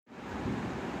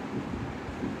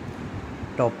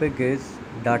topic is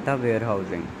data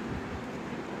warehousing.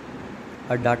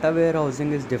 A data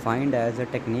warehousing is defined as a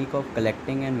technique of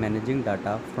collecting and managing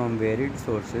data from varied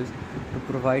sources to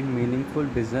provide meaningful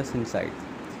business insights.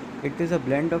 It is a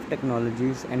blend of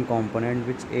technologies and components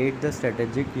which aid the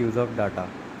strategic use of data.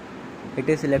 It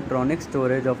is electronic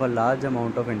storage of a large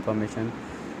amount of information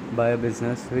by a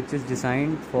business which is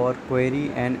designed for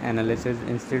query and analysis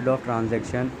instead of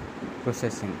transaction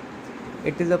processing.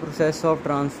 It is a process of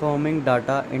transforming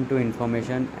data into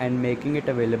information and making it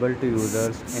available to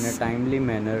users in a timely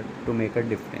manner to make a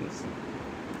difference.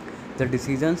 The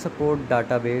decision support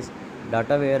database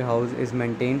data warehouse is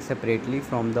maintained separately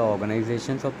from the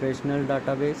organization's operational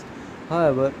database.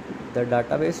 However, the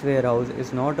database warehouse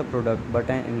is not a product but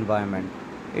an environment.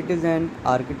 It is an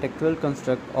architectural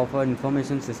construct of an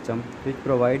information system which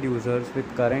provides users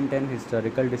with current and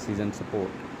historical decision support,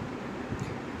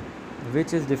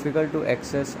 which is difficult to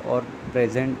access or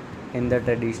present in the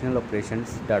traditional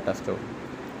operations data store.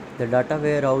 The data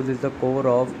warehouse is the core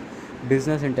of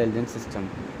business intelligence system,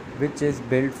 which is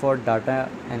built for data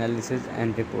analysis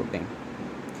and reporting.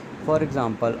 For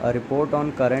example, a report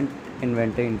on current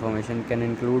inventory information can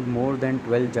include more than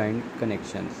 12 giant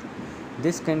connections.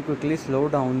 This can quickly slow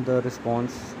down the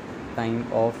response time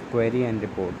of query and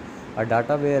report. A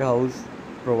data warehouse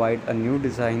provides a new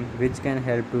design which can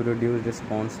help to reduce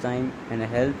response time and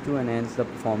help to enhance the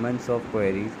performance of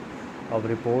queries, of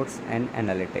reports and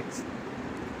analytics.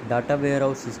 Data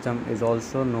warehouse system is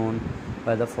also known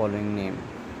by the following name: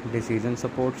 decision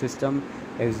support system,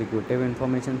 executive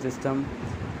information system,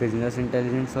 business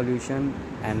intelligence solution,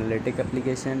 analytic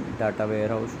application, data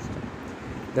warehouse system.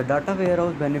 The data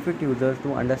warehouse benefit users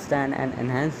to understand and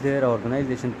enhance their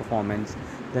organization performance.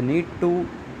 The need to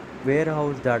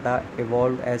warehouse data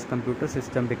evolved as computer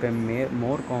systems became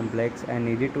more complex and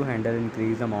needed to handle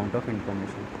increased amount of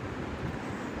information.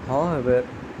 However,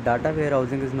 data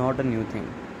warehousing is not a new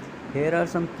thing. Here are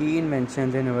some key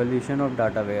inventions in evolution of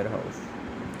data warehouse.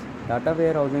 Data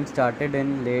warehousing started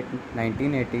in late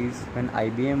 1980s when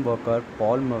IBM worker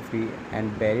Paul Murphy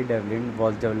and Barry Devlin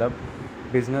was developed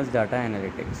business data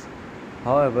analytics.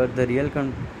 However, the real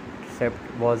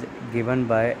concept was given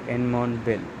by Edmond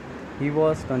Bill. He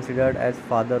was considered as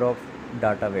father of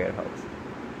data warehouse.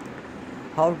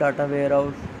 How data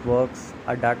warehouse works?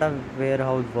 A data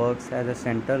warehouse works as a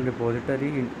central repository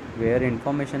where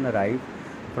information arrives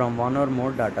from one or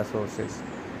more data sources.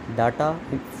 Data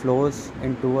flows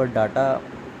into a data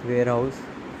warehouse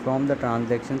from the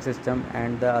transaction system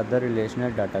and the other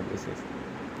relational databases.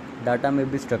 Data may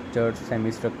be structured,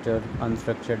 semi-structured,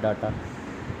 unstructured data.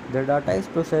 The data is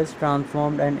processed,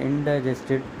 transformed and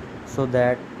indigested so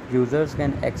that users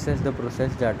can access the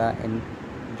processed data in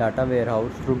data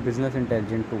warehouse through business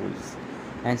intelligence tools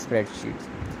and spreadsheets.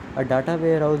 A data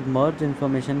warehouse merges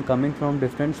information coming from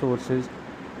different sources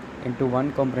into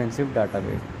one comprehensive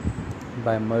database.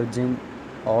 By merging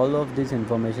all of this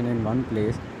information in one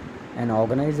place, an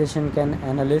organization can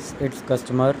analyze its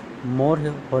customer more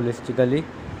holistically.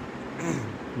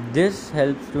 This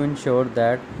helps to ensure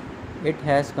that it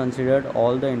has considered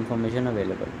all the information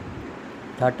available.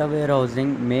 Data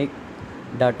warehousing makes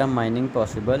data mining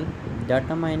possible.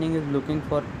 Data mining is looking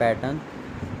for patterns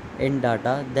in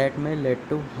data that may lead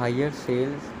to higher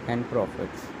sales and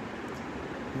profits.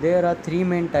 There are three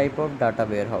main types of data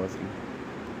warehousing: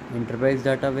 enterprise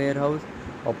data warehouse,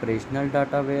 operational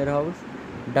data warehouse,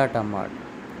 data mart.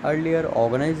 Earlier,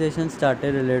 organizations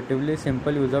started relatively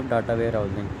simple use of data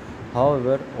warehousing.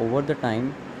 However, over the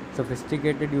time,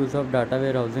 sophisticated use of data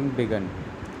warehousing began.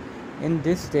 In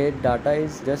this state, data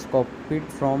is just copied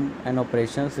from an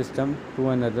operational system to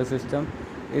another system.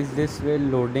 Is this way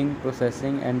loading,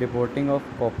 processing and reporting of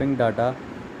copying data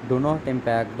do not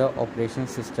impact the operation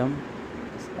system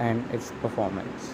and its performance.